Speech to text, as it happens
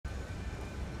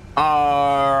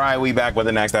All right, we back with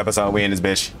the next episode. We in this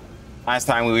bitch. Last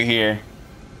time we were here,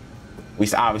 we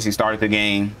obviously started the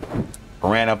game,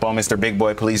 ran up on Mr. Big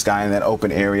Boy Police guy in that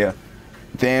open area.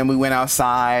 Then we went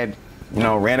outside, you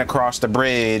know, ran across the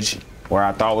bridge where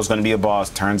I thought was going to be a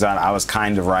boss. Turns out I was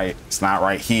kind of right. It's not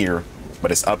right here,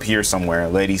 but it's up here somewhere.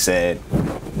 Lady said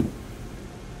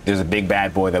there's a big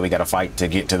bad boy that we got to fight to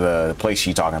get to the place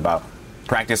she's talking about.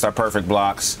 Practice our perfect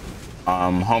blocks.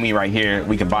 Homie right here,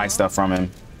 we can buy stuff from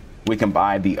him. We can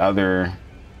buy the other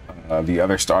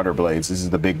starter blades. This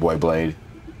is the big boy blade.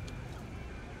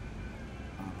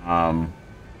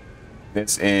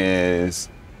 This is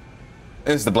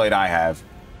the blade I have.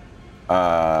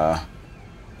 And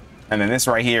then this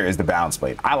right here is the balance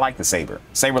blade. I like the saber.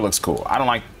 Saber looks cool. I don't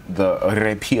like the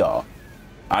rapier.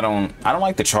 I don't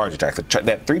like the charge attack.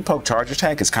 That 3-poke charge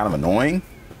attack is kind of annoying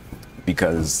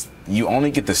because you only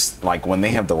get this, like when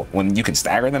you can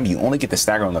stagger them, you only get the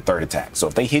stagger on the 3rd attack. So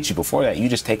if they hit you before that, you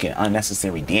just take an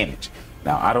unnecessary damage.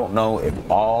 Now I don't know if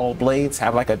all blades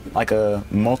have like a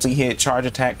multi-hit charge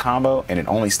attack combo and it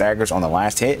only staggers on the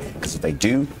last hit, because if they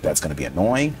do, that's going to be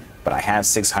annoying. But I have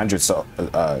 600, so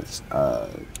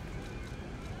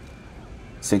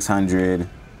 600.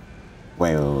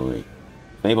 Wait.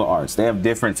 Fable arts. They have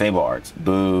different Fable arts.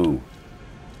 Boo.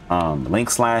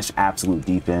 Link slash absolute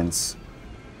defense.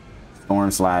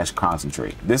 Storm slash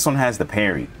concentrate. This one has the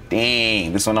parry.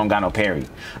 Dang, this one don't got no parry.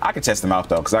 I could test them out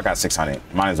though, because I got 600.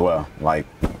 Might as well. Like,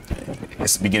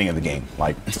 it's the beginning of the game.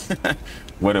 Like,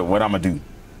 what I'm gonna do?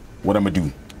 What I'm gonna do?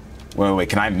 Wait.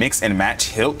 Can I mix and match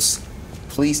hilts?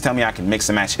 Please tell me I can mix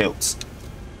and match hilts.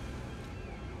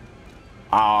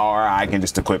 Or I can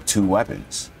just equip 2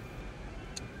 weapons.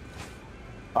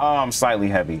 Oh, I'm slightly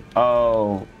heavy.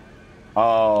 Oh,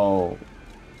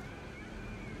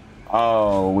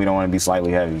 we don't want to be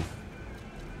slightly heavy.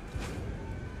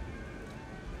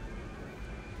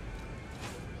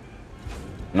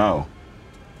 No.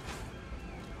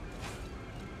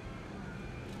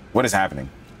 What is happening?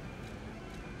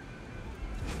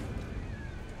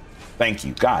 Thank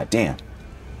you. God damn.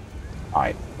 All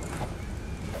right.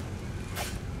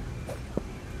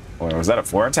 Wait, was that a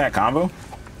 4-attack combo?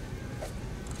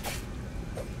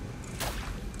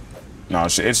 No,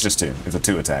 it's just 2. It's a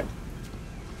 2-attack.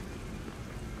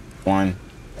 1,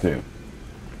 2.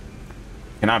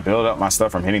 Can I build up my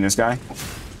stuff from hitting this guy?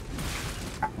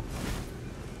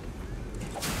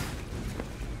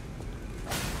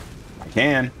 I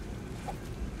can.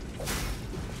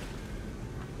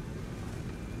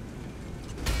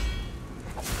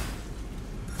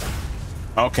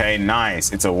 Okay,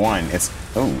 nice. It's a 1. It's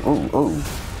ooh,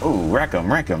 wreck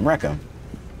him.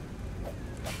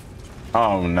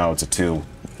 Oh no, it's a 2.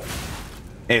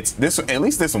 It's this, at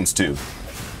least this one's 2.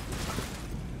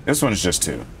 This one's just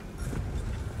 2.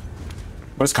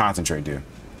 What does concentrate do?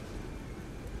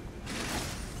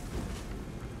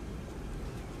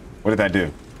 What did that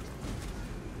do?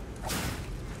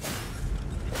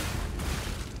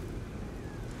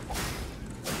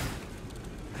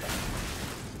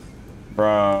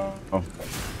 Bro.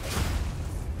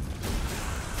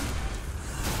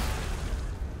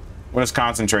 What does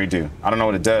concentrate do? I don't know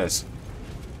what it does.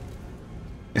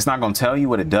 It's not gonna tell you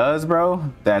what it does,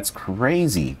 bro? That's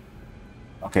crazy.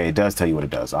 Okay, it does tell you what it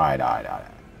does. All right.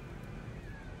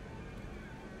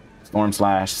 Storm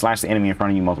slash the enemy in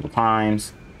front of you multiple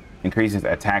times. Increases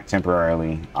attack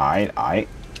temporarily. All right.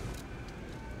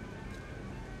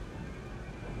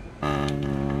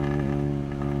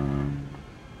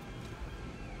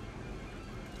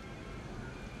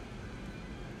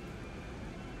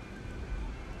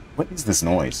 What is this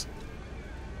noise?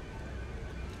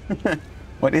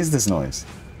 What is this noise?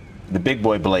 The big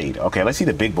boy blade. Okay, let's see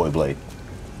the big boy blade.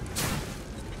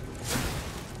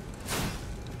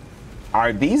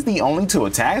 Are these the only 2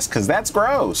 attacks? Because that's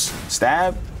gross.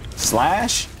 Stab,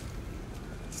 slash,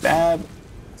 stab,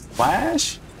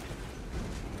 slash.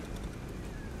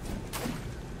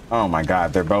 Oh my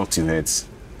god, they're both 2 hits.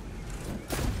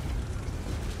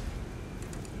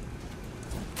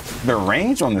 The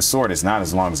range on the sword is not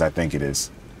as long as I think it is.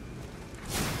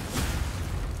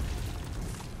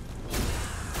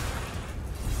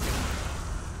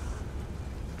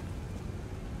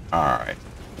 All right.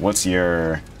 What's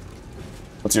your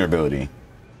ability?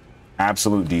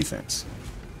 Absolute defense.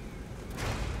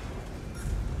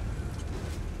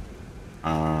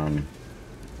 What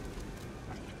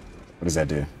does that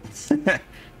do?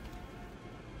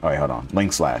 Oh, wait, hold on.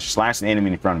 Link slash. Slash the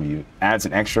enemy in front of you. Adds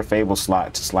an extra Fable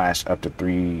slot to slash up to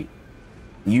 3.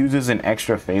 Uses an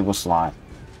extra Fable slot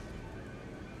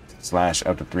to slash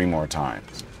up to 3 more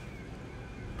times.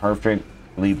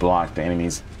 Perfectly block the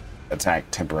enemy's attack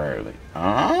temporarily.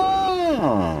 Oh.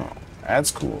 Oh,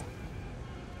 that's cool.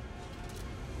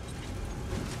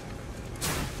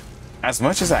 As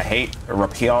much as I hate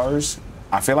repairs,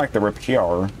 I feel like the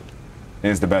repair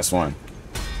is the best one.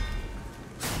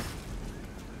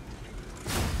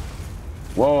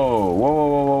 Whoa, whoa, whoa,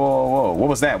 whoa, whoa, whoa, whoa. What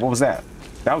was that? What was that?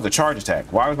 That was a charge attack.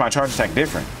 Why was my charge attack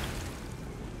different?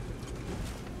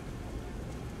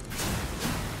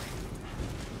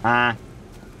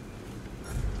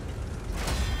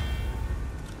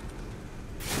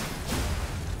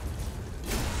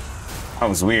 That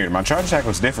was weird. My charge attack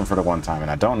was different for the one time, and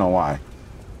I don't know why.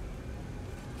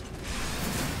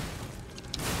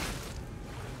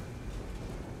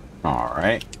 All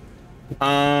right.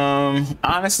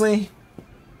 Honestly,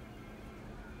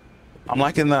 I'm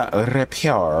liking the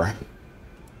repair.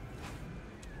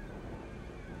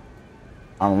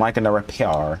 I'm liking the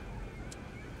repair.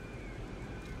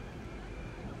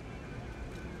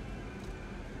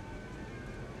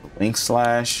 Link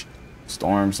slash,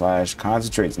 storm slash,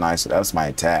 concentrate's nice. So that's my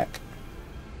attack,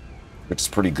 which is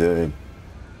pretty good.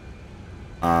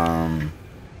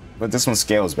 But this one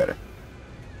scales better.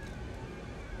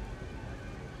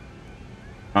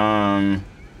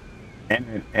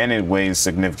 And it weighs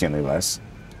significantly less.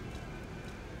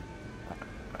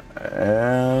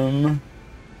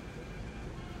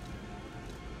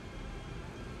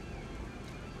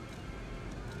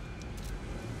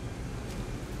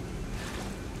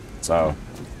 So,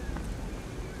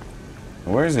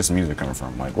 where is this music coming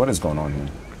from? Like, what is going on here?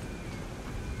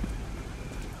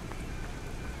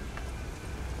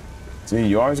 See,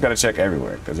 you always got to check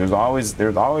everywhere because there's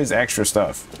always extra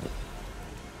stuff.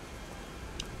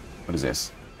 What is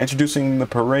this? Introducing the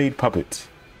parade puppet.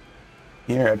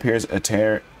 Here appears a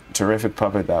terrific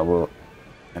puppet that will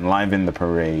enliven the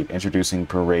parade. Introducing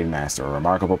Parade Master, a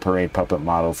remarkable parade puppet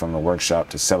model from the workshop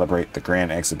to celebrate the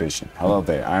grand exhibition. Hello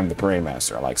there, I'm the Parade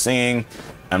Master. I like singing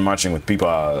and marching with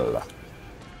people.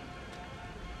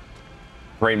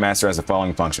 Parade Master has the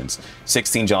following functions: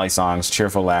 16 jolly songs,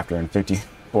 cheerful laughter, and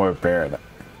 54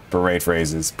 parade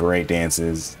phrases, parade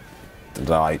dances, to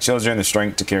delight children, the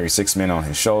strength to carry 6 men on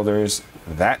his shoulders.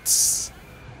 That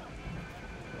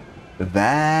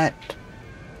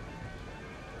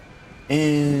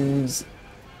is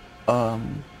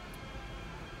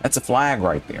that's a flag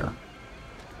right there.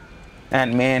 That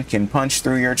man can punch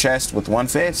through your chest with one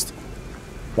fist.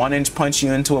 1-inch punch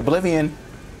you into oblivion.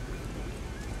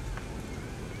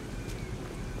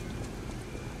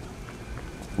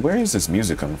 Where is this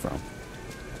music coming from?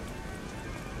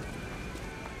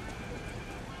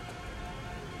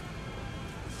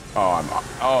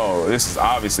 Oh, this is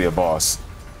obviously a boss.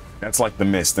 That's like the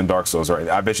Mist in Dark Souls, right?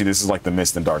 I bet you this is like the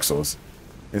Mist in Dark Souls.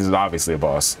 This is obviously a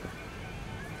boss.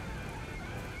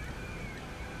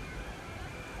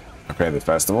 Okay, the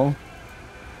festival.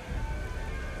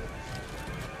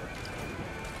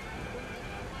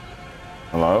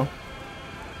 Hello?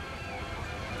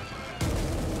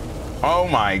 Oh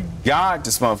my god,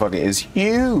 this motherfucker is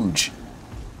huge.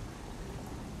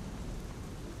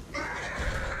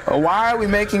 Why are we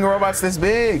making robots this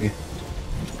big?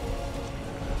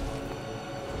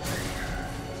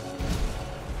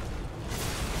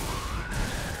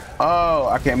 Oh,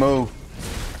 I can't move.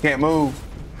 I can't move.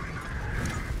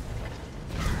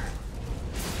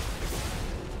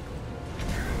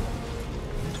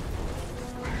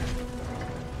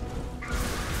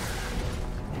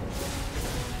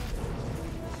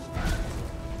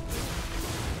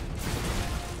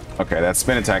 Okay, that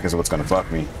spin attack is what's gonna fuck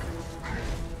me.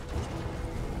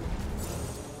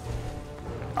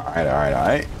 Alright, alright,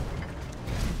 alright.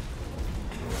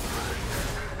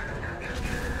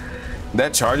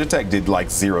 That charge attack did like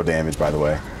 0 damage, by the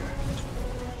way.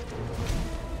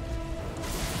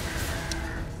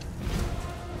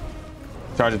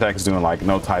 Charge attack is doing like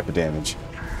no type of damage.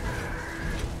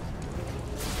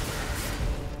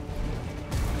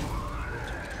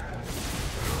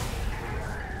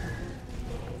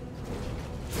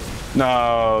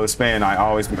 No, the spin. I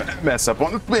always mess up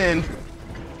on the spin.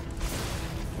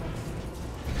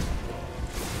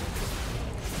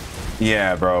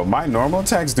 Yeah, bro. My normal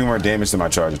attacks do more damage than my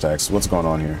charge attacks. What's going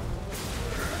on here?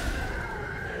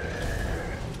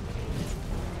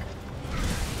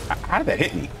 How did that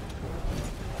hit me?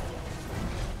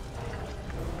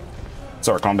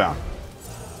 Sorry, calm down.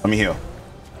 Let me heal.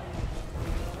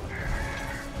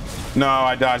 No,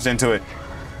 I dodged into it.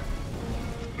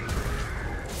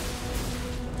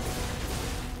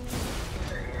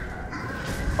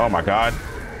 Oh my god.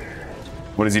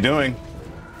 What is he doing?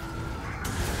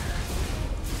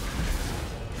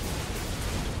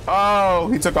 Oh,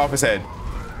 he took off his head.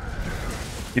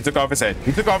 He took off his head.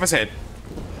 He took off his head.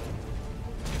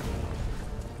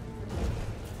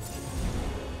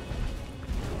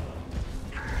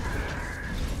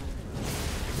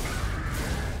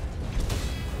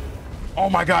 Oh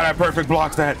my God, I perfect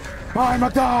blocks that. Oh my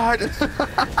God.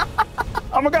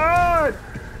 Oh my God.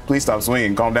 Please stop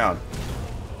swinging, calm down.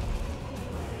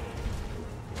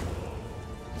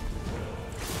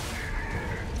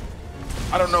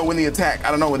 I don't know when the attack, I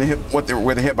don't know when the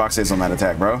where the hitbox is on that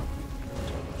attack, bro.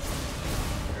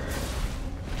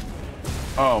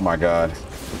 Oh my God.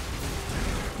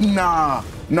 Nah,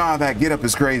 that get up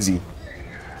is crazy.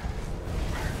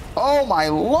 Oh my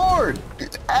Lord.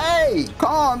 Hey,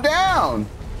 calm down.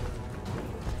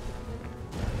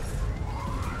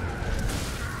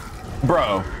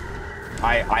 Bro,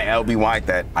 I LBY'd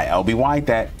that. I LBY'd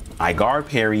that. I guard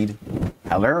parried.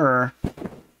 Hello.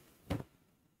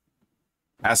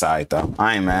 That's alright though.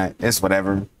 I ain't mad. It's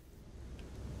whatever.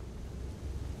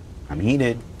 I'm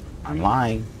heated. I'm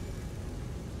lying.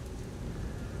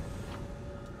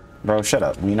 Bro, shut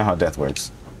up. You know how death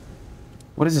works.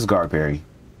 What is this guard parry?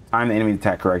 Time the enemy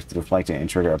attack corrects to deflect it and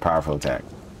trigger a powerful attack.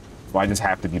 So I just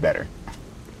have to be better.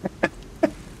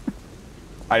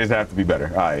 I just have to be better.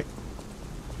 Alright.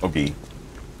 Okay.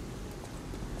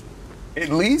 At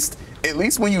least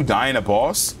when you die in a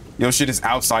boss, your shit is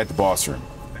outside the boss room.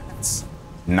 That's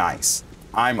nice.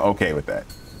 I'm okay with that.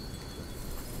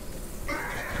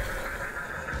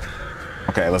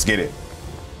 Okay, let's get it.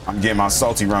 I'm getting my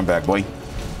salty run back, boy.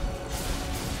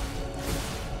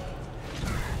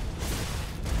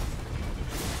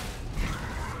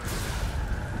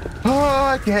 Oh,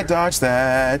 I can't dodge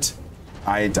that.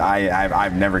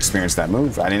 I've never experienced that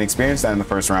move. I didn't experience that in the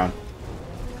first round.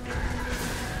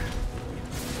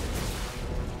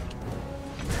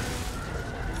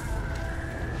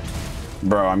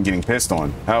 Bro, I'm getting pissed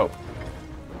on. Help.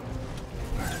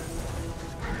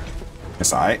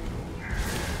 It's alright.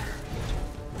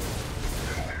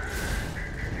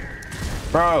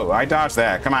 Bro, I dodged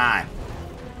that. Come on.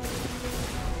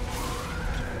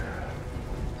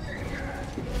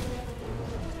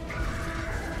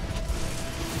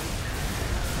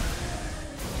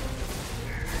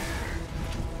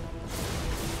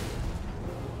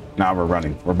 Now we're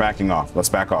running. We're backing off. Let's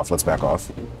back off. Let's back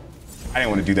off. I didn't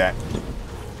want to do that.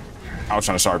 I was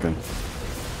trying to sharpen.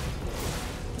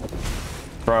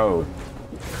 Bro.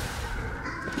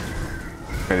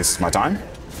 Okay, this is my time.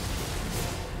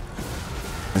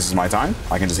 This is my time.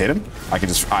 I can just hit him. I can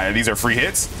just... these are free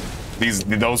hits.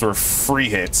 Those were free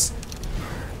hits.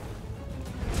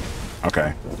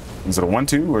 Okay. Is it a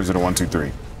 1-2 or is it a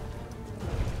 1-2-3?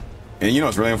 And you know,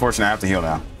 it's really unfortunate I have to heal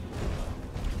now.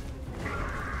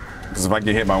 Because if I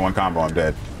get hit by one combo, I'm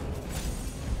dead.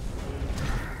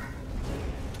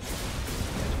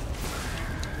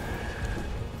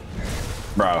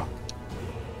 Bro.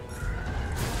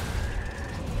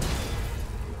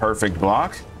 Perfect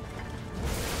block.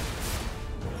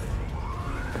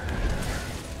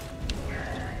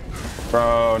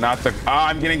 Bro, not the... Oh,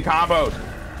 I'm getting comboed.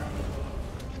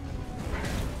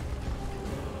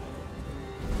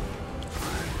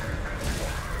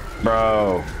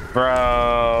 Bro.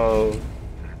 Bro.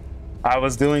 I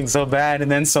was doing so bad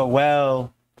and then so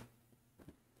well.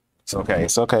 It's okay.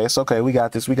 It's okay. It's okay. We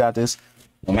got this. We got this.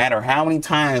 No matter how many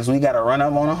times we got to run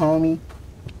up on a homie,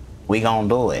 we gonna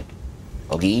do it.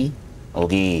 Okay?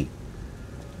 Okay.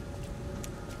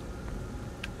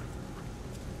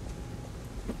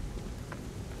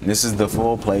 This is the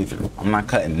full playthrough. I'm not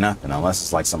cutting nothing unless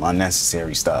it's like some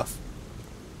unnecessary stuff.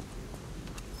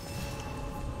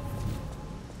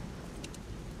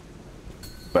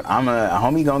 But a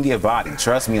homie gonna get body.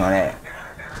 Trust me on that.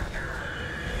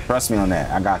 Trust me on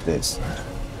that. I got this.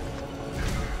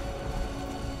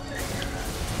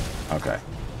 Okay.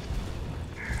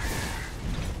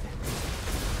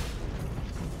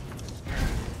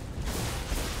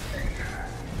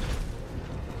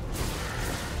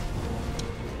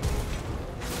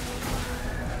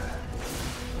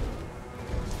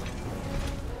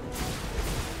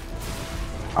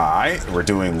 All right, we're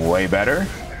doing way better.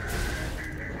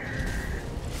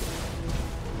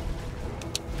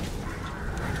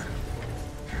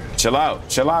 Chill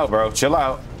out, bro. Chill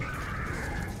out.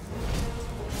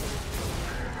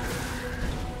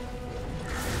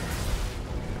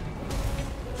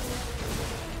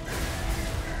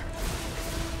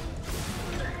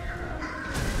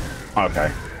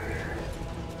 Okay.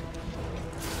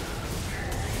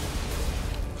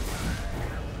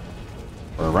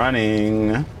 We're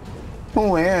running.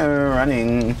 We're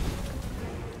running.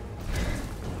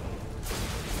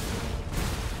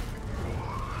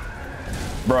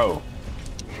 Bro.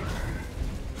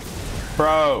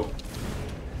 Bro.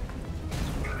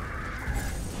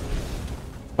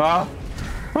 Huh?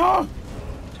 Huh?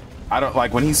 I don't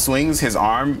like when he swings his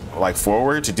arm like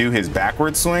forward to do his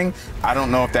backward swing. I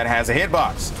don't know if that has a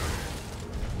hitbox.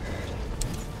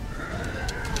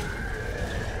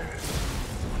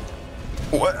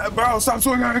 What, bro? Stop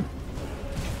swinging.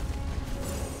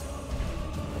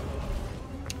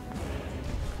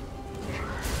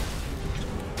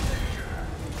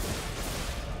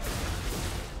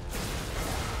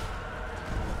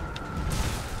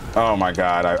 Oh my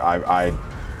God,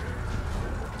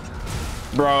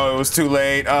 bro, it was too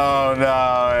late. Oh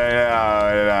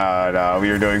no, we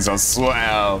were doing so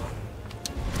swell.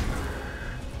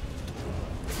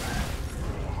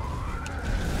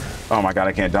 Oh my God,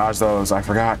 I can't dodge those. I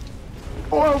forgot.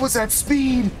 What was that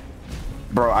speed?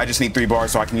 Bro, I just need 3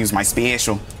 bars so I can use my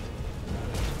special.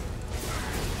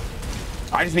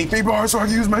 I just need 3 bars so I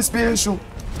can use my special.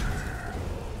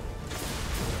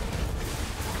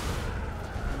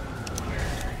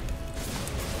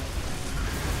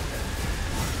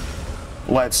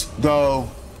 Let's go.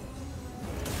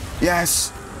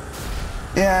 Yes.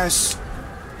 Yes.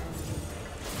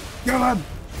 Kill him.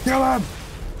 Kill him.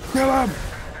 Kill him.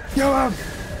 Kill him.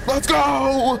 Let's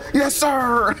go. Yes,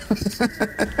 sir.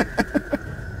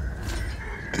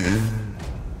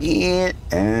 Yeah.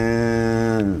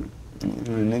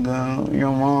 Nigga,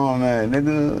 your mom at,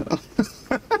 nigga.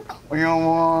 Where your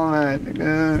mom at,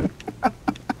 nigga?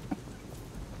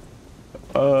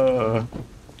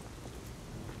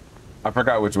 I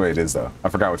forgot which way it is, though. I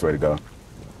forgot which way to go.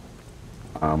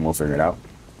 We'll figure it out.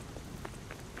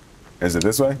 Is it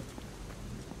this way?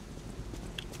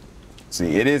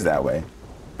 See, it is that way.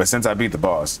 But since I beat the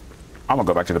boss, I'm gonna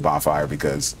go back to the bonfire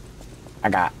because I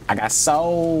got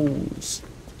souls.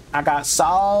 I got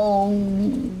souls.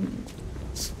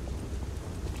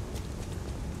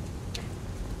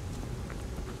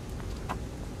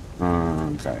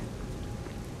 Okay.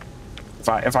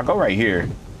 If I go right here,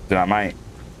 then I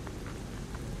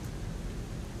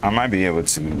might be able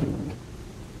to.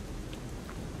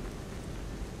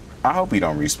 I hope you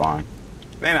don't respawn.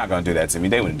 They're not gonna do that to me.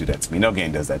 They wouldn't do that to me. No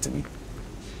game does that to me.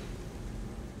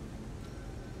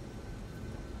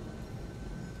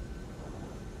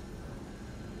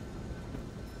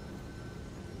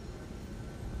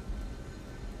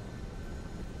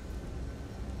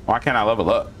 Why can't I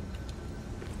level up?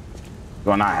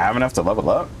 Do I not have enough to level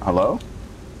up? Hello?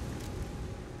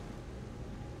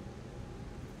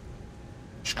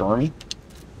 Screwy?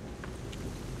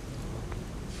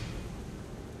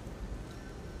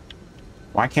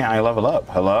 Why can't I level up?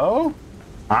 Hello?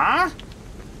 Huh?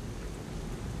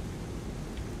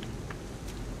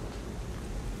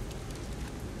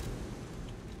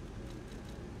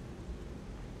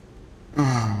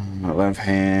 Left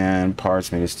hand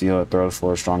parts me to steal. It throws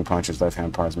 4 strong punches. Left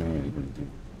hand parts me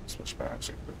to switch back.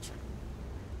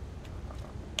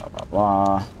 Blah, blah,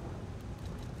 blah.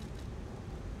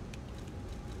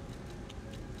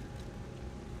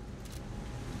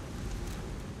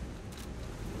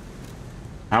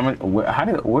 How much?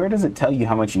 Where does it tell you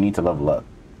how much you need to level up?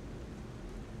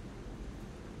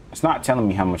 It's not telling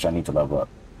me how much I need to level up.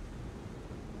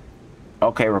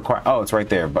 Okay, oh, it's right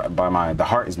there. By the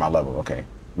heart is my level. Okay,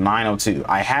 902.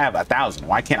 I have 1,000.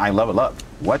 Why can't I level up?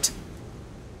 What?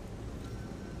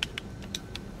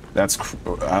 That's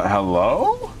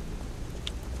hello?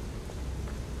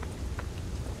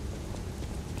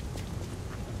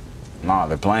 Nah,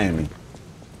 they're playing me.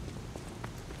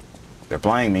 They're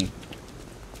playing me.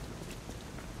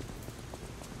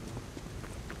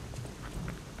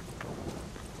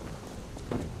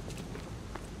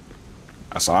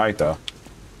 That's all right, though.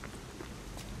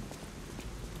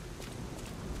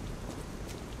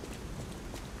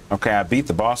 Okay, I beat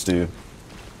the boss dude.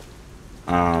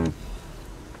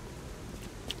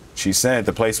 She said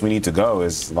the place we need to go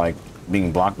is, like,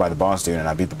 being blocked by the boss dude, and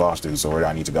I beat the boss dude, so where do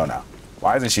I need to go now?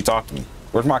 Why doesn't she talk to me?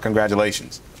 Where's my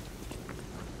congratulations?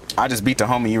 I just beat the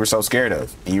homie you were so scared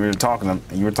of, and you were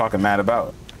talking mad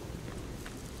about.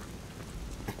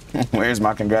 Where's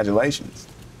my congratulations?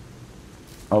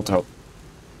 Hope.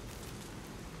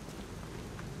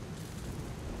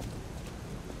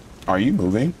 Are you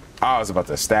moving? Oh, I was about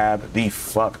to stab the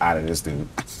fuck out of this dude.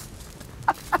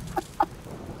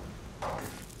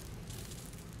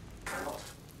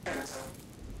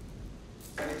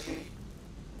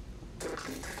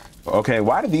 Okay,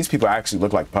 why do these people actually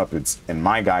look like puppets and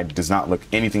my guy does not look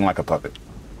anything like a puppet?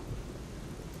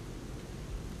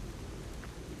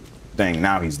 Dang,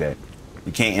 now he's dead.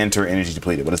 You can't enter energy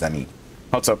depleted. What does that mean?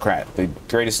 What's up, crap? The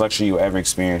greatest luxury you'll ever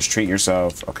experience. Treat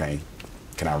yourself. Okay.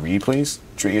 Can I read, please?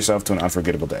 Treat yourself to an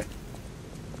unforgettable day.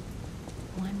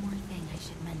 One more thing I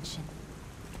should mention.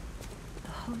 The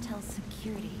hotel's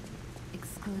security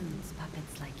excludes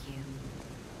puppets like you.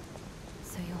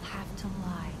 So you'll have to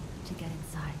lie to get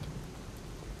inside.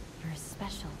 You're a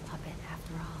special puppet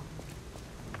after all.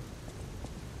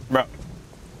 Bro.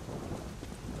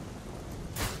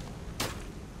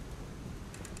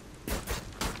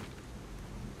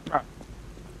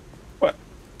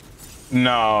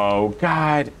 No,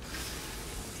 God.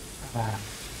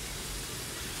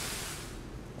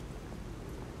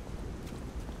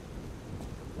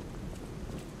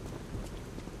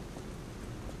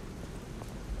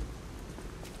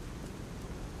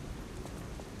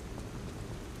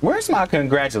 Where's my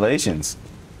congratulations?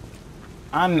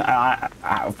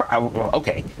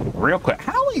 Okay, real quick.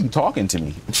 How are you talking to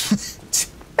me?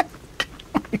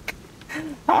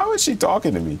 How is she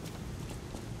talking to me?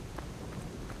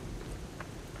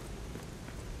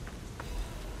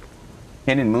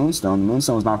 Hidden Moonstone. The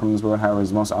Moonstone is not from this world, however, is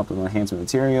the most optimal enhancement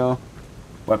material.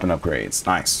 Weapon upgrades.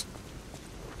 Nice.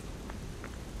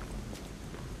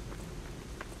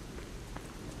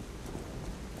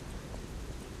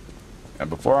 And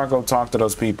before I go talk to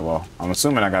those people, I'm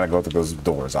assuming I gotta go through those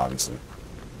doors, obviously.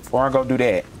 Before I go do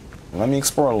that, let me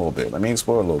explore a little bit. Let me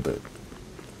explore a little bit.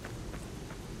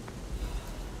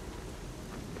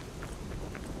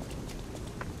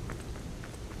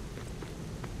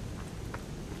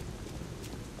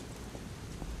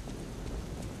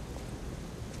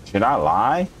 Should I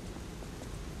lie?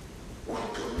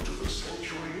 Welcome to the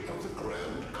sanctuary of the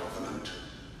Grand Covenant.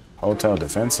 Hotel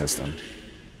defense system.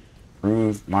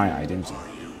 Prove my identity.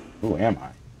 Who am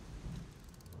I?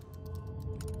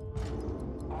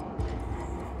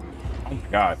 Oh my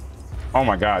God. Oh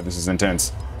my God, this is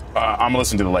intense. I'm gonna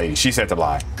listen to the lady. She said to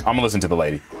lie. I'm gonna listen to the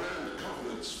lady. Grand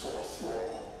Covenant's fourth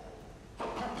law. A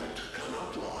puppet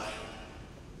cannot lie.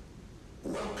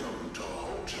 Welcome to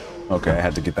Hotel. Okay, I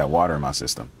had to get that water in my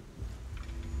system.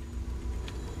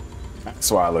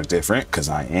 That's why I look different, because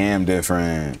I am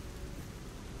different.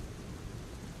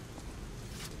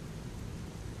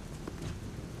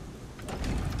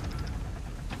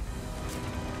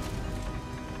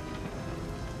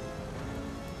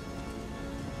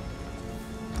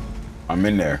 I'm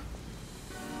in there.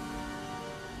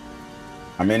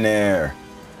 I'm in there.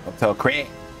 Hotel Craig.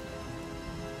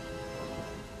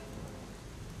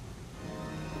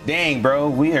 Dang, bro,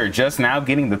 we are just now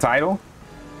getting the title.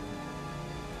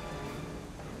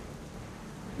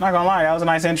 Not gonna lie, that was a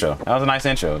nice intro. That was a nice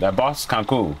intro. That boss is kind of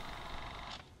cool.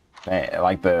 I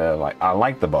like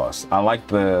the boss. I like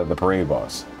the parade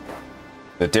boss.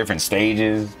 The different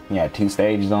stages. He had 2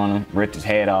 stages on him. Ripped his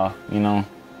head off, you know.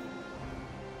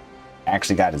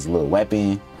 Actually got his little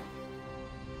weapon.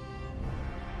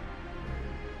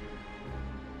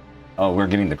 Oh, we're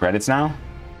getting the credits now?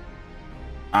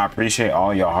 I appreciate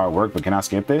all your hard work, but can I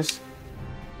skip this?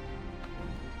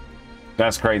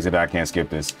 That's crazy that I can't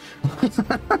skip this.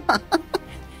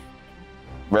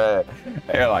 Bruh,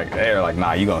 they're like,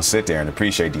 nah, you gonna sit there and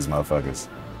appreciate these motherfuckers.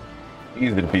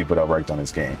 These are the people that worked on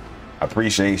this game.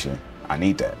 Appreciation. I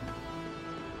need that.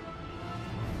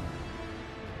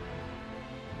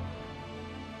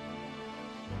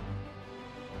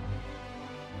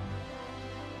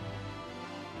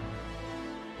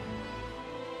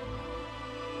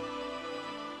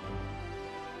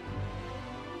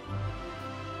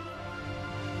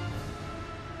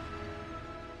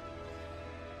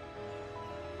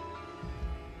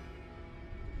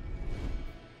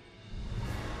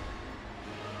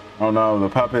 Oh no, the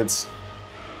puppets.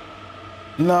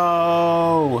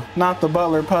 No, not the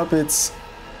butler puppets.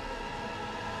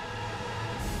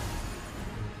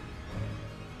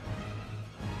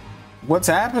 What's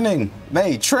happening?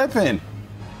 They tripping.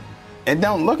 It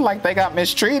don't look like they got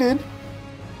mistreated.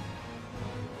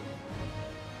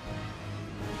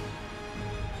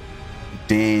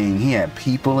 Dang, he had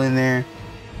people in there.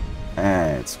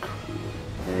 That's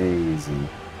crazy.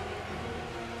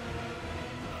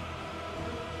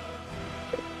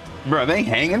 Bro, they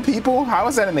hanging people? How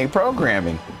is that in their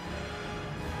programming?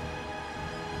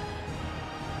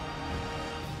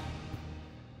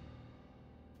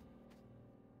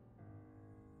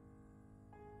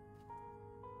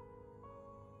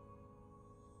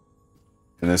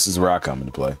 And this is where I come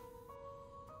into play.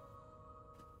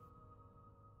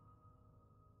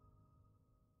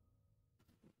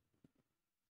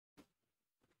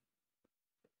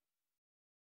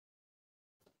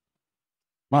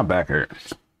 My back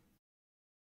hurts.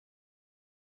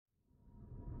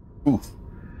 Oof.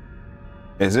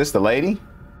 Is this the lady?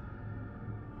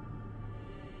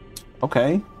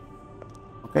 Okay.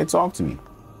 Okay, talk to me.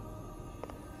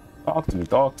 Talk to me,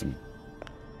 talk to me.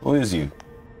 Who is you?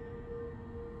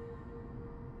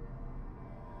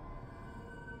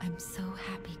 I'm so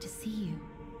happy to see you.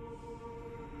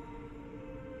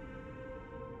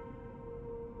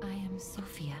 I am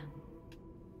Sophia.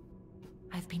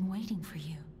 I've been waiting for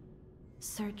you.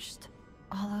 Searched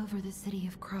all over the city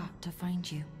of Krot to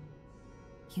find you.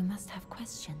 You must have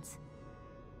questions.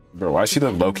 Bro, why is she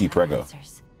the low-key prego?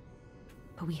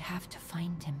 But we have to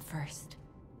find him first.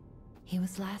 He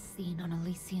was last seen on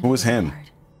Elysian Who was him?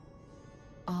 Boulevard.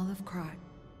 All of Krat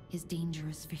is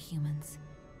dangerous for humans,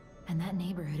 and that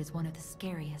neighborhood is one of the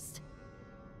scariest.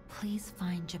 Please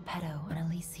find Geppetto on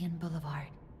Elysian Boulevard.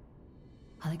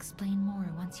 I'll explain more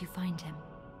once you find him.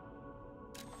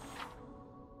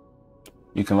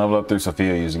 You can level up through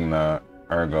Sophia using the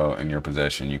ergo in your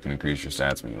possession. You can increase your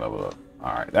stats when you level up.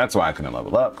 All right, that's why I couldn't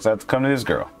level up, because I had to come to this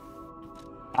girl.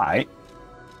 All right.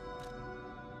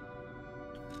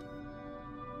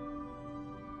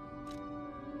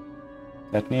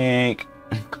 Technique.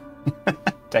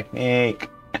 Technique.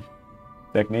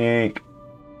 Technique.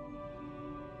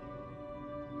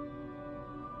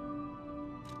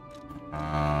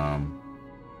 How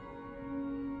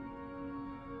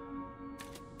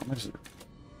much is it?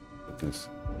 This.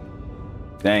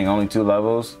 Dang, only 2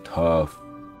 levels? Tough.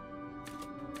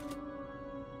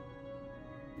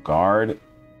 Guard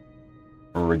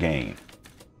or regain?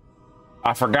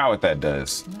 I forgot what that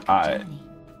does.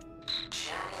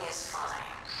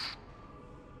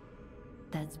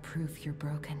 That's proof you're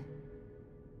broken.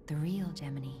 The real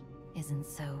Gemini isn't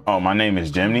so. Oh, my name is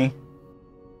Gemini?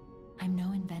 I'm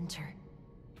no inventor,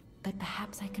 but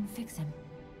perhaps I can fix him.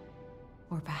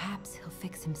 Or perhaps he'll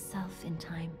fix himself in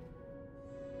time.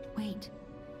 Wait,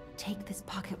 take this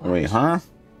pocket watch. Wait, huh?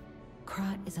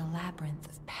 Krat is a labyrinth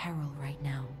of peril right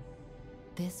now.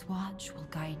 This watch will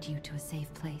guide you to a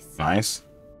safe place. Nice.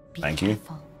 Be Thank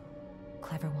careful.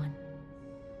 Clever one.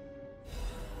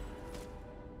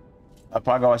 A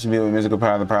pocket watch should be with musical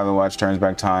power. The power of the watch turns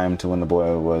back time to when the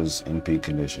boy was in peak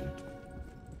condition.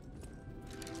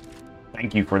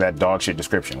 Thank you for that dog shit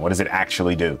description. What does it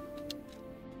actually do?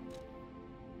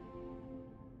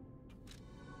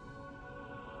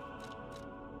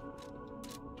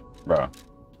 Bro.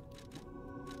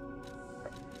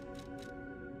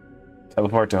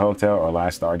 Teleport to hotel or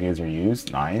last stargazer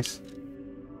used. Nice.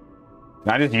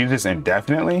 Can I just use this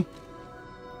indefinitely?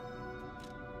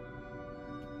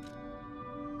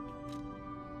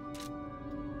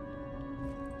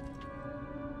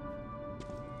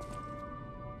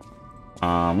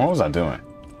 What was I doing?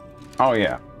 Oh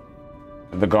yeah,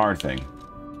 the guard thing.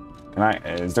 Can I?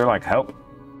 Is there like help?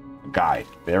 Guide.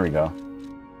 There we go.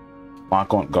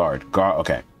 Lock on guard. Guard.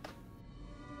 Okay.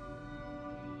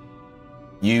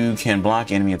 You can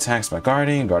block enemy attacks by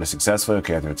guarding. Guard is successful.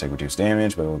 Okay, will take reduced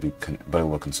damage, but it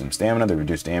will consume stamina. The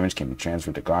reduced damage can be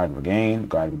transferred to guard regain.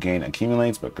 Guard regain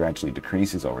accumulates, but gradually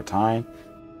decreases over time.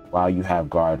 While you have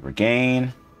guard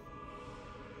regain,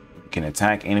 you can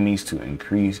attack enemies to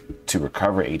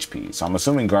recover HP. So I'm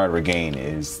assuming guard regain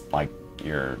is like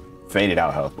your faded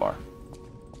out health bar.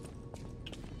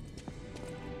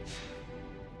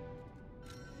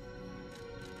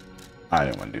 I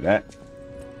didn't want to do that.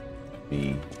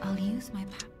 I'll use my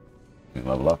power. Let me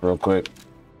level up real quick.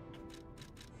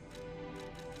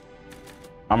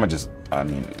 I'ma just, I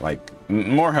mean, like,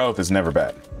 more health is never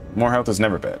bad. More health is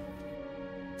never bad.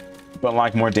 But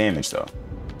like more damage though.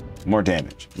 More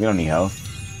damage. We don't need health.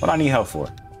 What do I need health for?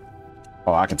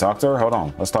 Oh, I can talk to her? Hold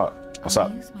on. Let's talk. What's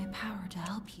up? I'll use my power to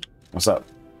help you. What's up?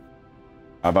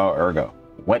 About ergo.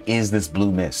 What is this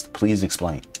blue mist? Please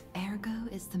explain. Ergo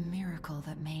is the miracle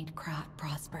that made Krat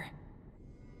prosper.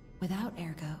 Without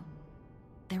Ergo,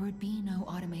 there would be no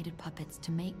automated puppets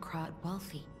to make Krat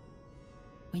wealthy.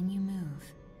 When you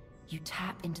move, you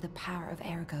tap into the power of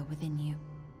Ergo within you.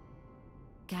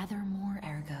 Gather more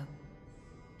Ergo.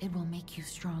 It will make you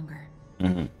stronger.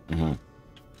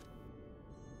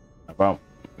 About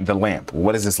the lamp.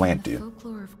 What does this lamp do? In the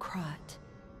folklore of Krat,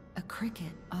 a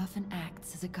cricket often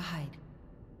acts as a guide.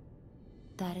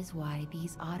 That is why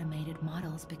these automated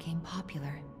models became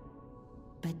popular.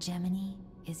 But Gemini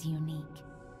is unique.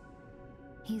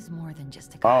 He's more than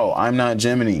just a guide. Oh, I'm not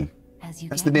Gemini. As you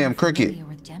That's get the damn more cricket. familiar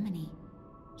with Gemini,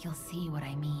 you'll see what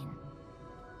I mean.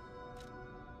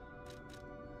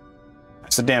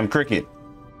 That's a damn cricket.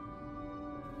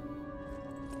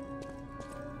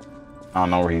 I don't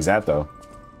know where he's at though.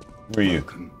 Where are you?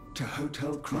 Welcome to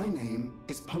Hotel. My name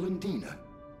is Polendina,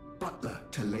 butler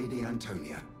to Lady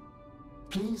Antonia.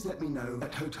 Please let me know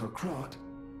at Hotel Krat.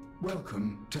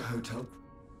 Welcome to Hotel.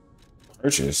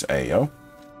 Purchase, ayo.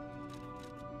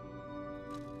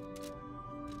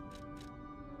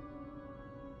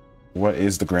 What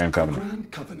is the Grand Covenant?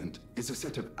 Grand Covenant is a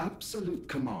set of absolute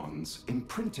commands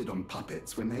imprinted on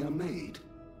puppets when they are made.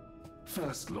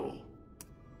 First law.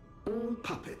 All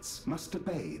puppets must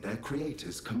obey their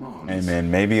creator's commands. Hey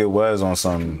man, maybe it was on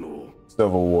Second some law.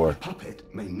 Civil War.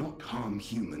 Puppet may not harm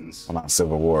humans. Well, not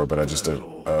Civil War, but I just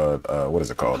what is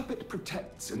it called? Puppet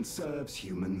protects and serves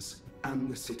humans and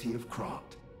the city of Krat.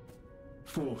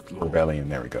 Fourth law. Rebellion.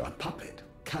 There we go. A puppet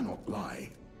cannot lie.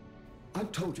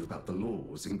 I've told you about the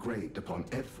laws engraved upon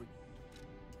every...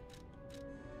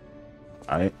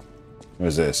 Alright. What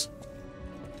is this?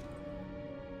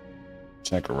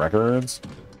 Check records?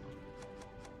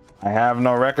 I have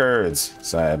no records.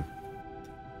 Sad.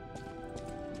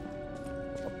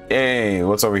 Hey,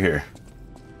 what's over here?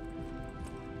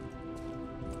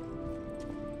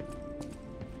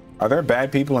 Are there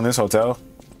bad people in this hotel?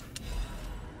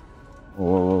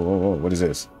 Whoa, whoa, whoa, whoa. What is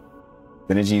this?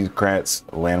 Vintage Kratz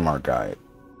Landmark Guide.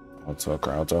 Hotel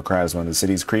Krat is one of the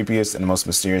city's creepiest and most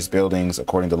mysterious buildings.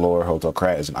 According to lore, Hotel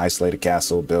Krat is an isolated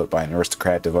castle built by an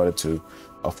aristocrat devoted to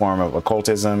a form of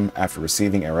occultism after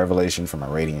receiving a revelation from a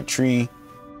radiant tree.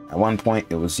 At one point,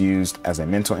 it was used as a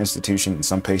mental institution, and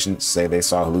some patients say they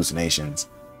saw hallucinations.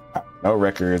 No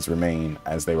records remain,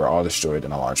 as they were all destroyed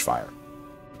in a large fire.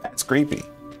 That's creepy.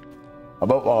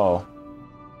 Above all,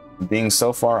 being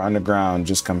so far underground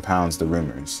just compounds the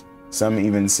rumors. Some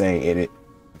even say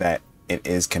that it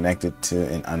is connected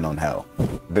to an unknown hell.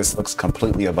 This looks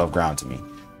completely above ground to me.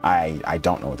 I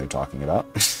don't know what they're talking about.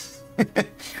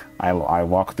 I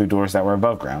walk through doors that were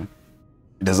above ground.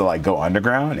 Does it like go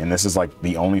underground? And this is like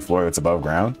the only floor that's above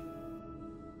ground?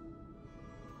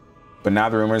 But now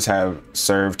the rumors have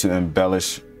served to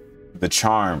embellish the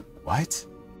charm. What?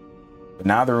 But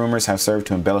now the rumors have served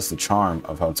to embellish the charm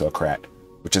of Hotel Krat,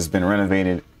 which has been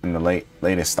renovated in the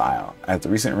latest style. As the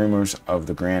recent rumors of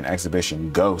the grand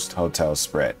exhibition Ghost Hotel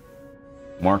spread,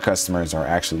 more customers are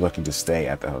actually looking to stay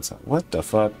at the hotel. What the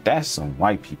fuck? That's some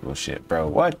white people shit, bro.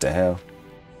 What the hell?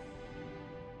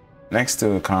 Next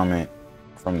to a comment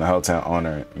from the hotel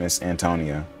owner, Miss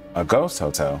Antonia, a ghost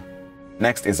hotel.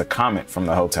 Next is a comment from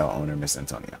the hotel owner, Miss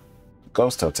Antonia.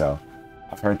 Ghost hotel.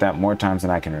 I've heard that more times than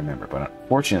I can remember, but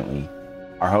unfortunately,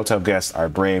 our hotel guests are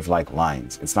brave like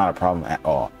lions. It's not a problem at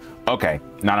all. Okay.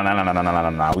 No.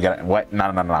 We got what?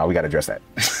 No. We got to address that.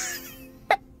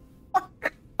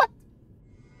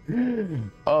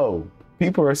 Oh,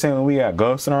 people are saying we got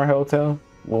ghosts in our hotel.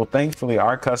 Well, thankfully,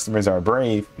 our customers are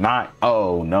brave. Not,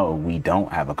 oh no, we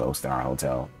don't have a ghost in our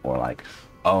hotel, or like,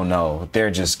 oh no, they're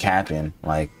just capping.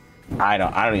 Like, I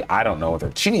don't know what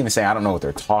they're. She didn't even say I don't know what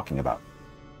they're talking about.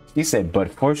 She said,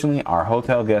 but fortunately, our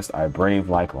hotel guests are brave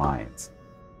like lions.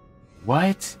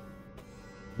 What?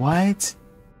 What?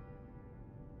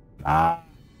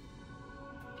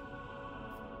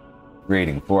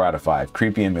 Rating 4 out of 5.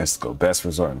 Creepy and mystical. Best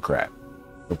resort in Krat.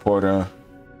 Reporter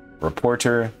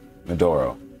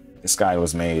Medoro. This guy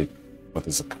was made with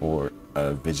the support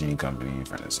of Virginia Company in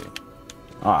Fantasy.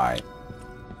 Alright.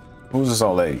 Who's this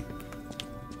old lady?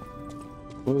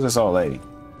 Who's this old lady?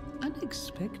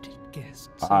 Unexpected guests.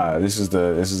 This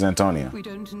is Antonia. We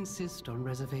don't insist on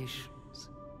reservations.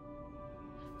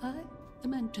 I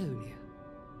am Antonia,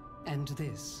 and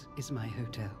this is my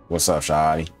hotel. What's up,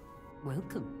 Shadi?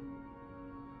 Welcome.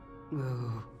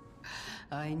 Oh,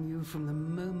 I knew from the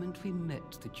moment we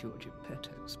met that you're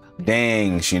Geppetto's puppy.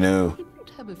 Dang, she knew. He might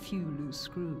have a few loose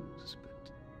screws,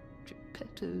 but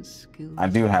Geppetto's skills. I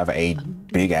do have a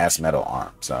big ass metal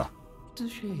arm, so. It's a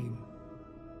shame.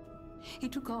 He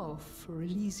took off for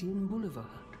Elysian Boulevard,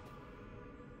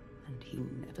 and he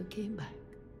never came back.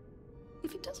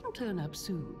 If it doesn't turn up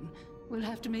soon, we'll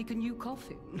have to make a new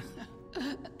coffin.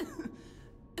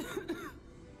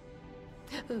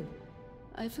 Oh,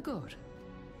 I forgot.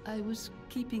 I was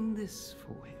keeping this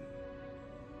for him.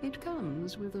 It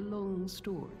comes with a long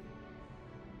story,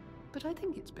 but I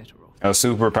think it's better off. A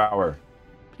superpower.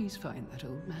 Please find that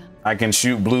old man. I can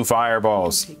shoot blue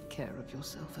fireballs. Take care of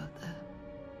yourself out there.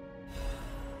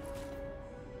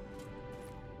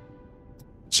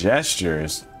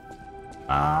 Gestures.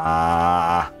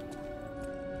 I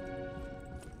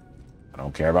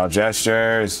don't care about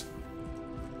gestures.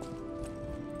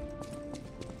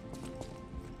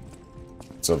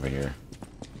 What's over here?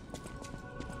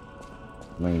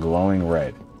 Something glowing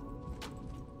red.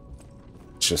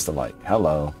 It's just a light.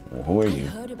 Hello. Well, who are you? I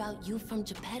heard about you from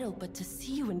Geppetto, but to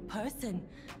see you in person.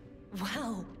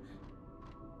 Wow.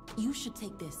 You should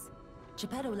take this.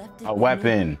 Geppetto left it. A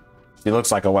weapon. She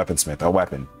looks like a weaponsmith. A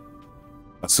weapon.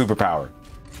 A superpower.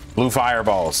 Blue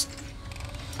fireballs.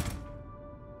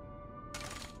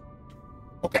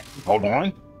 Okay, hold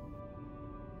on.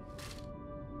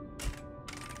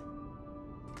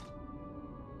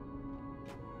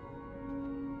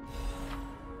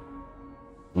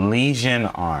 Legion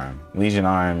arm. Legion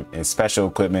arm is special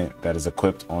equipment that is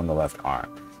equipped on the left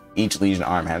arm. Each Legion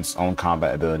arm has its own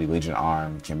combat ability. Legion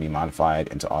arm can be modified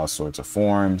into all sorts of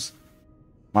forms.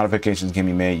 Modifications can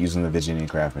be made using the Virginia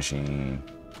craft machine.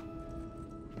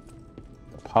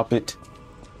 Puppet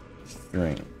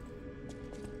string.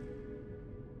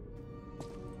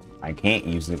 I can't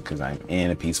use it because I'm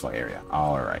in a peaceful area.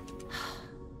 All right.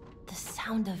 The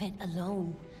sound of it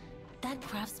alone. That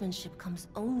craftsmanship comes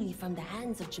only from the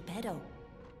hands of Geppetto.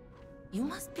 You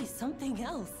must be something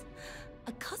else.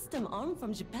 A custom arm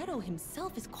from Geppetto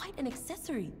himself is quite an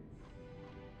accessory.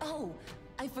 Oh,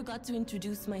 I forgot to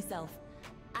introduce myself.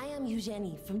 I am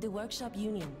Eugenie from the Workshop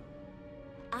Union.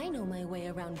 I know my way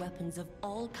around weapons of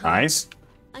all kinds. Nice.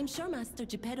 I'm sure Master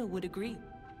Geppetto would agree.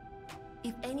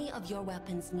 If any of your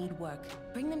weapons need work,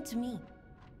 bring them to me.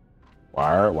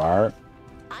 Wire.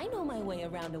 I know my way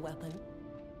around a weapon.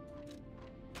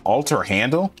 Alter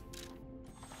handle?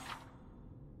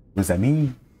 What does that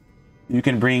mean? You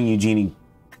can bring Eugenie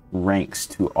ranks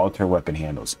to alter weapon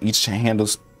handles. Each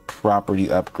handle's property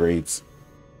upgrades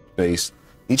based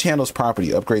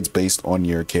on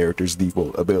your character's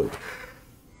default abilities.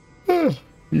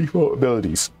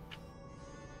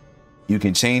 You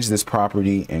can change this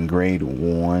property and grade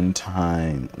one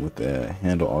time with a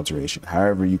handle alteration.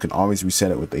 However, you can always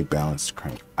reset it with a balanced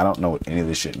crank. I don't know what any of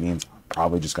this shit means. I'm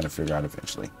probably just gonna figure out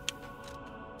eventually.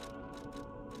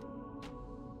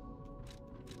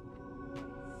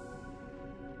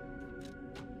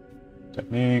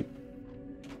 Technique.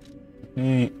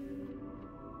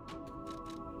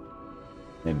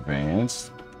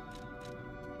 Advanced.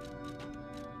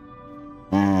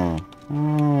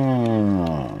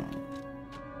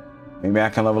 Maybe I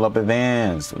can level up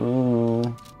advanced.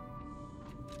 Ooh.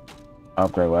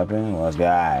 Upgrade weapon. What's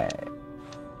that?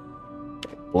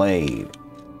 Blade.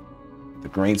 The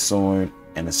great sword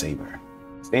and the saber.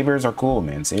 Sabers are cool,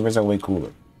 man. Sabers are way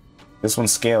cooler. This one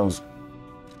scales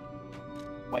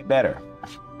way better.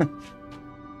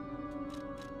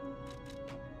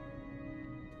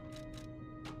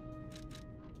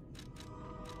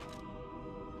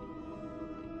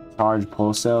 Charge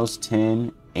pulse cells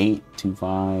 10, 8, 2,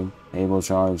 5. Payable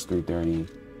charge 330.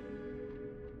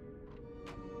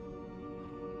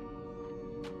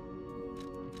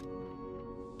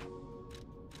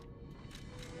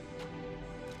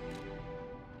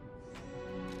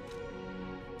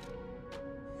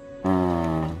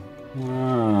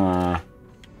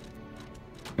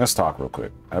 Let's talk real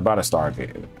quick about a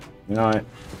stargazer. You know what?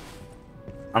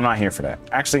 I'm not here for that.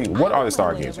 Actually, what are the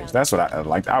stargazers? That's what I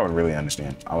like. I would really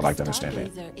understand. I would like to understand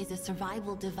that. Stargazer is a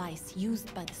survival device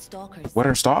used by the stalkers. What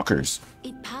are stalkers?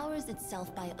 It powers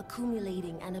itself by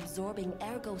accumulating and absorbing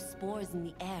ergo spores in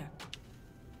the air.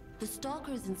 The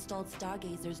stalkers installed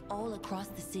stargazers all across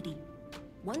the city.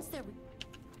 Once they're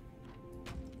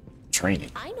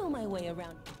training. I know my way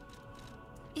around.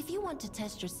 If you want to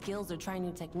test your skills or try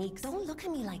new techniques, don't look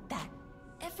at me like that.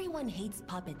 Everyone hates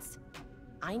puppets.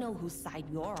 I know whose side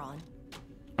you're on.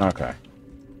 Okay.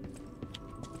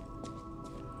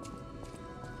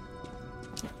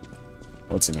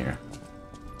 What's in here?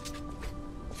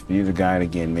 View the guide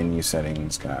again. Menu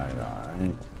settings guide. All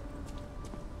right.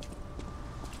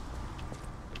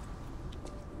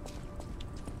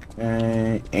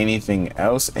 Okay. Anything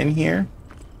else in here?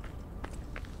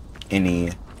 Any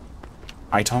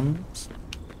items?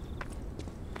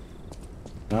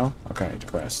 No? Okay,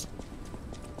 depressed.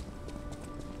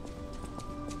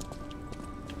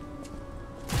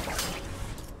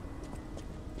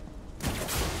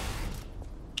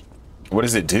 What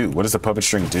does it do? What does the puppet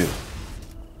string do?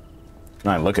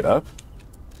 Can I look it up?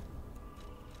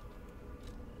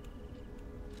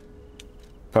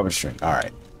 Puppet string. All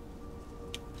right.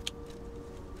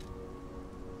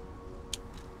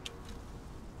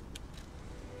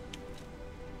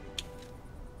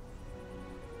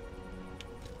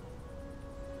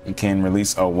 It can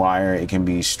release a wire. It can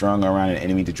be strung around an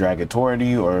enemy to drag it toward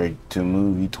you or to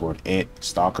move you toward it.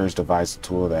 Stalkers devise a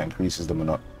tool that increases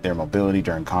their mobility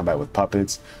during combat with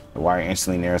puppets. The wire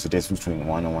instantly narrows the distance between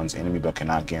one and one's enemy, but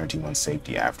cannot guarantee one's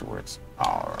safety afterwards.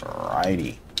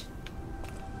 Alrighty.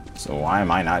 So why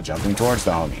am I not jumping towards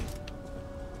the homie?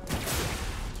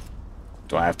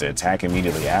 Do I have to attack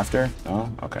immediately after?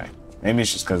 No? Okay. Maybe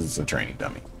it's just because it's a training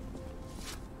dummy.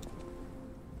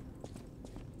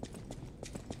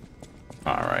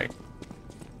 Alright.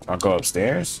 I'll go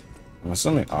upstairs? I'm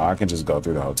assuming... Oh, I can just go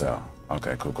through the hotel.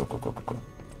 Okay, cool.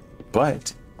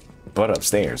 But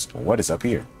upstairs. What is up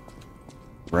here?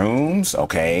 Rooms?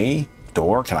 Okay.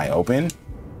 Door, can I open?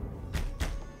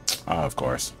 Oh, of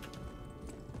course.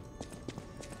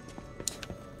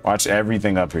 Watch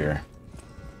everything up here.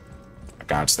 I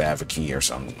got to have a key or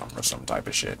some type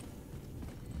of shit.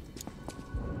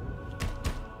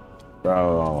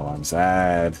 Bro, I'm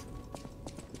sad.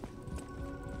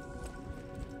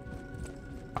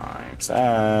 I'm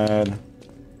sad.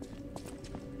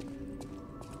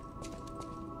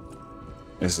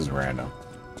 This is random.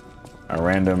 A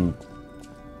random,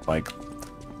 like,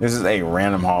 This is a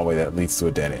random hallway that leads to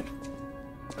a dead end.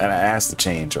 And I asked to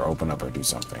change or open up or do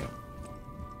something.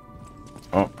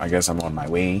 Oh, I guess I'm on my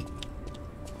way.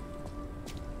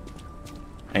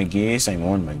 I guess I'm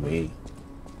on my way.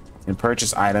 And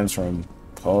purchase items from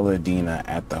Pauladina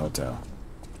at the hotel.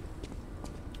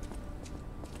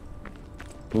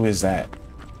 Who is that?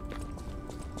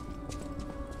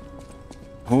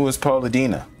 Who is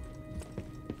Pauladina?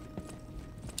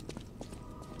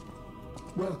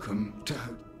 Welcome to...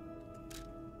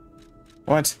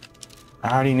 What?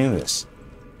 I already knew this.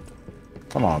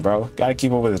 Come on, bro. Gotta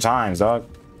keep up with the times, dog.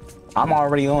 I'm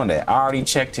already on that. I already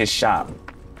checked his shop.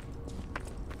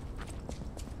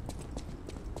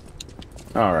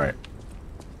 All right.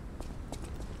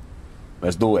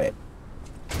 Let's do it.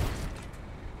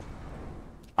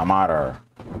 I'm out of her.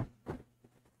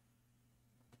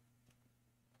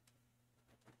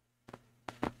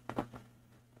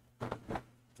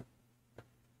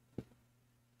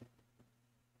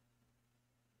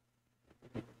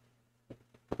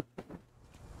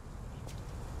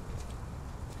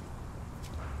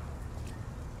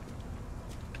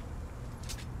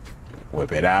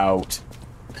 Whip it out.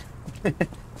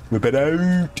 Whip it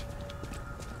out.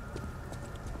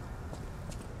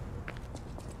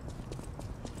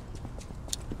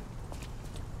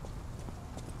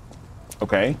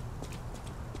 Okay.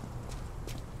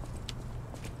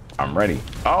 I'm ready.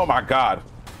 Oh my God.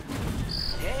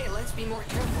 Hey, let's be more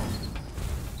careful.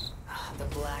 The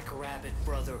Black Rabbit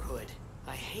Brotherhood.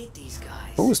 I hate these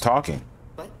guys. Who was talking?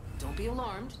 But don't be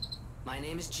alarmed. My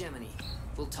name is Gemini.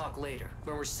 We'll talk later,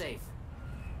 when we're safe.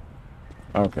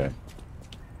 Okay.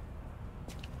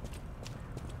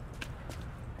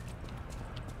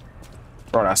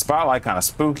 Bro, that spotlight kind of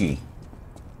spooky.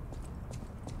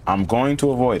 I'm going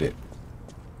to avoid it.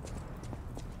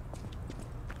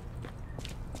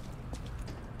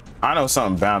 I know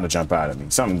something bound to jump out at me.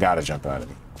 Something gotta jump out at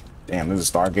me. Damn, there's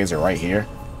a stargazer right here.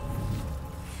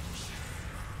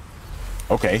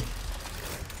 Okay.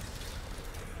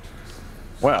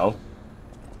 Well.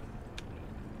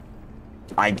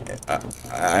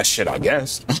 Shit, I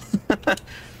guess.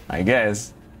 I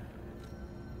guess.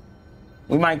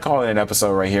 We might call it an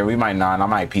episode right here. We might not. I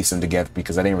might piece them together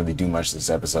because I didn't really do much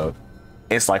this episode.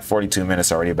 It's like 42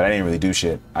 minutes already, but I didn't really do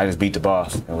shit. I just beat the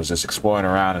boss and was just exploring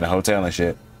around in the hotel and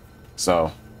shit.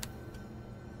 So,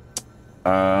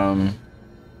 yeah,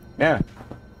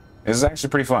 this is actually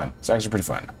pretty fun. It's actually pretty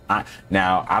fun.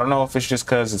 Now, I don't know if it's just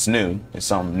because it's new. It's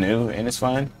something new and it's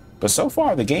fun. But so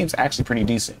far, the game's actually pretty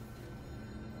decent.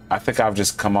 I think I've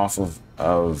just come off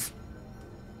of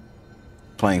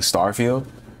playing Starfield.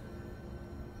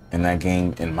 And that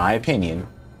game, in my opinion,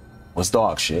 was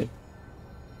dog shit.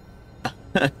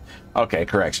 Okay,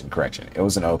 correction. It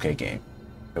was an okay game.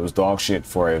 It was dog shit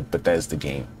for a Bethesda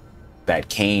game that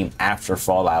came after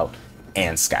Fallout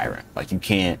and Skyrim. Like you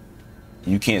can't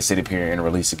sit up here and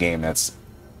release a game that's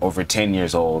over 10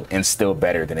 years old and still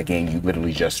better than a game you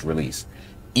literally just released,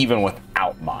 even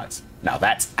without mods. Now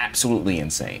that's absolutely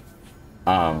insane.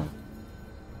 I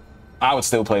would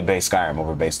still play base Skyrim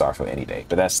over base Starfield any day,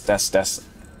 but that's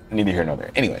neither here nor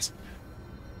there. Anyways,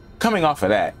 coming off of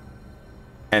that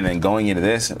and then going into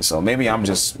this, so maybe I'm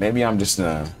just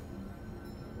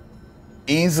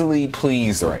easily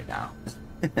pleased right now.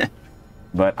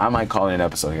 But I might call it an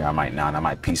episode here. I might not. I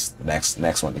might piece the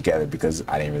next one together because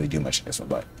I didn't really do much in this one.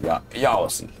 But y'all will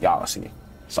see. Y'all will see.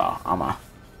 So I'm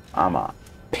a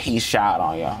peace out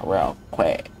on y'all real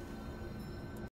quick.